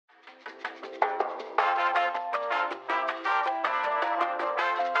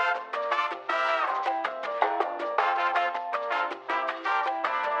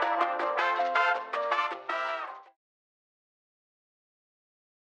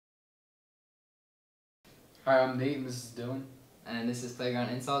Hi, I'm Nate, Mrs. Dillon. And this is Playground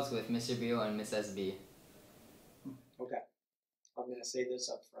Insults with Mr. Beal and Miss SB. Okay, I'm gonna say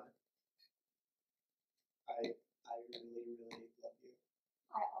this up front. I really love you.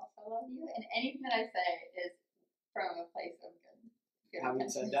 I also love you, and anything that I say is from a place of good Having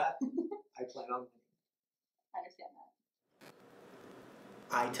said that, I plan on winning. I understand that.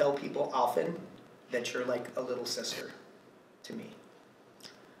 I tell people often that you're like a little sister to me.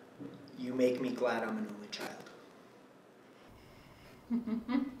 You make me glad I'm an only child.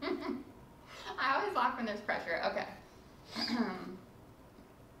 I always laugh when there's pressure. Okay.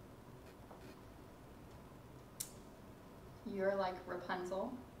 You're like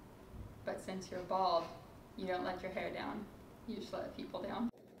Rapunzel, but since you're bald, you don't let your hair down. You just let people down.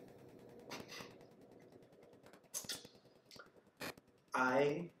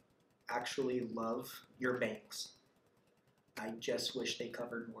 I actually love your bangs. I just wish they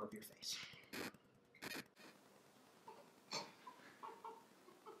covered more of your face.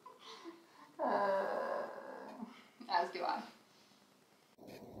 As do I.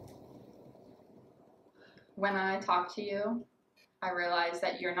 When I talk to you, I realize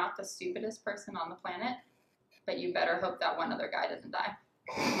that you're not the stupidest person on the planet, but you better hope that one other guy doesn't die.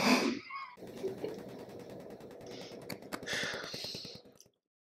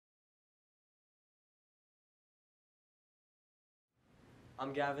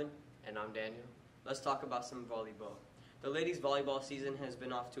 I'm Gavin. And I'm Daniel. Let's talk about some volleyball. The ladies' volleyball season has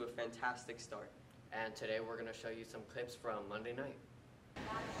been off to a fantastic start. And today we're going to show you some clips from Monday night.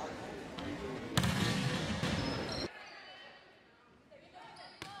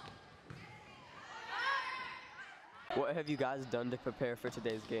 What have you guys done to prepare for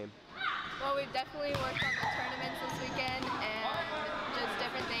today's game? Well, we've definitely worked on the tournaments this weekend and just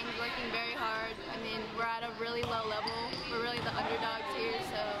different things, working very hard. I mean, we're at a really low level. We're really the underdogs here,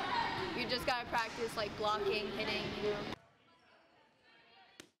 so you just got to practice like blocking, hitting, you know.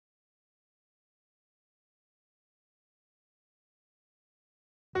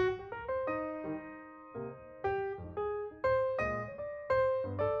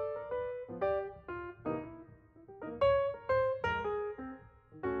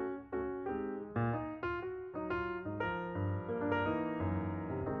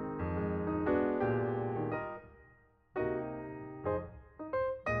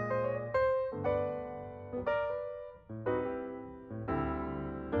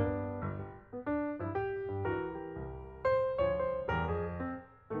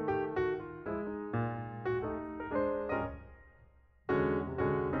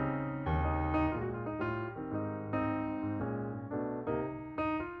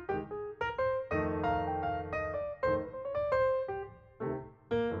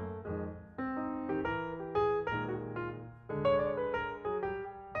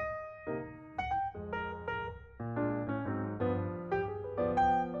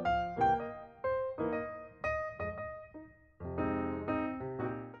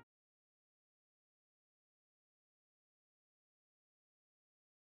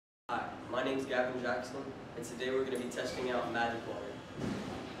 Hi, my name's Gavin Jackson, and today we're going to be testing out magic water.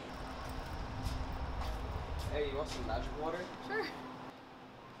 Hey, you want some magic water? Sure.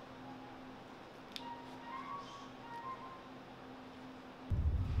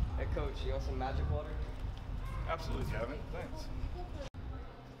 Hey coach, you want some magic water? Absolutely, Gavin. Thanks.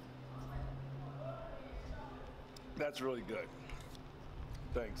 That's really good.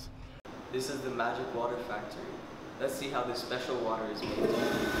 Thanks. This is the Magic Water Factory. Let's see how this special water is made.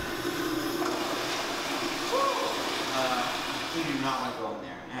 You do not want to go in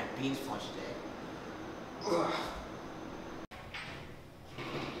there. I had beans for lunch today. Ugh.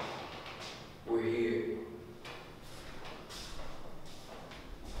 We're here.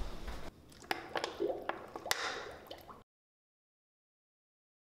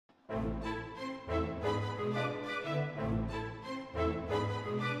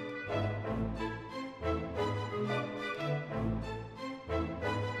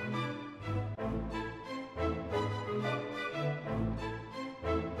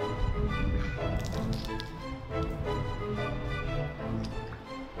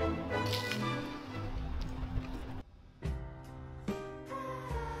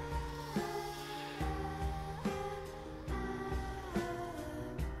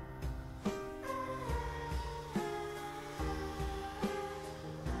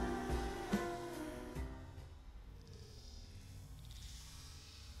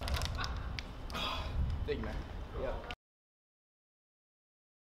 Thank you, man. Yep.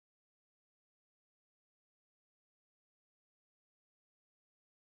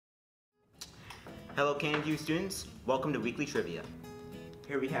 Hello, Canyon View students. Welcome to Weekly Trivia.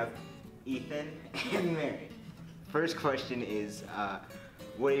 Here we have Ethan, and Mary. First question is,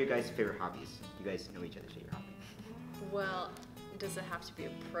 what are your guys' favorite hobbies? You guys know each other's favorite hobbies. Well, does it have to be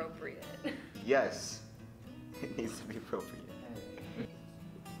appropriate? Yes, it needs to be appropriate.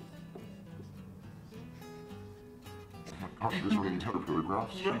 This really need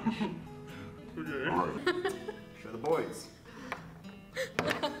paragraphs. Alright. Show the boards.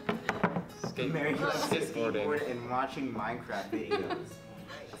 Mary loves to skateboard and watching Minecraft videos.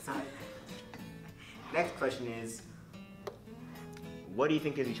 Next question is, what do you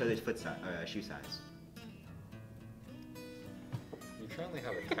think is each other's shoe size? You currently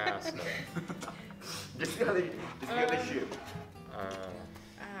have a cast. Just the other shoe.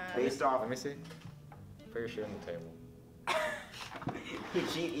 Based off. Let me see. Put your shoe on the table. You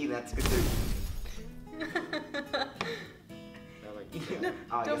cheat, Ethan. That's good.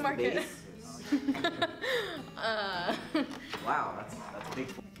 Don't mark it. Wow, that's a big.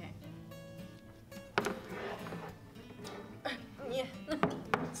 Okay. Yeah.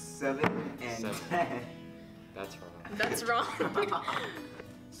 7 and 10. That's wrong. That's wrong.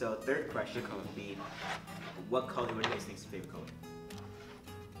 So third question would be, what color would you guys think is your favorite color?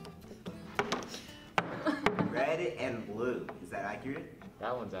 Red and blue. Is that accurate?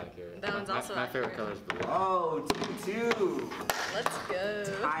 That one's accurate. That one's also my favorite accurate. color is blue. Oh, 2-2. Let's go.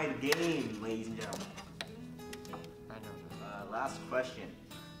 Tied game, ladies and gentlemen. I know. Last question.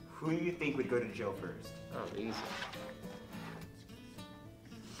 Who do you think would go to jail first? Oh, easy.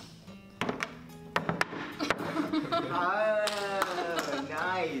 Oh,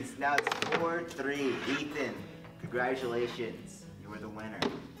 nice. Now it's 4-3. Ethan, congratulations. You were the winner.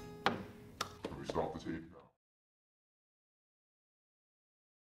 Can we stop the tape now?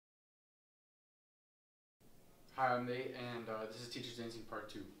 Hi, I'm Nate, and this is Teachers Dancing Part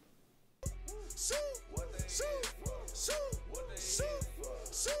 2.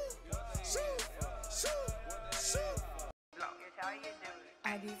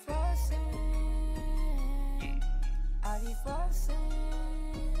 I be flossing, I be flossing,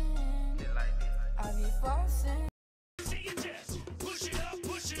 I be flossing. See your chest, push it up,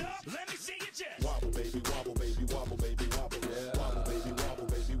 let me see your chest. Wobble baby, wobble baby, wobble baby, wobble, yeah. Wobble baby, wobble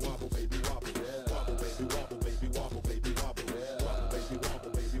baby, wobble baby, wobble, yeah. Wobble baby, wobble baby, wobble baby, wobble, yeah. Wobble baby,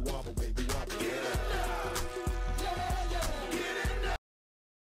 wobble baby, wobble baby, wobble, yeah.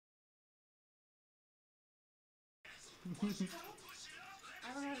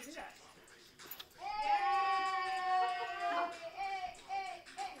 I don't know how to do that.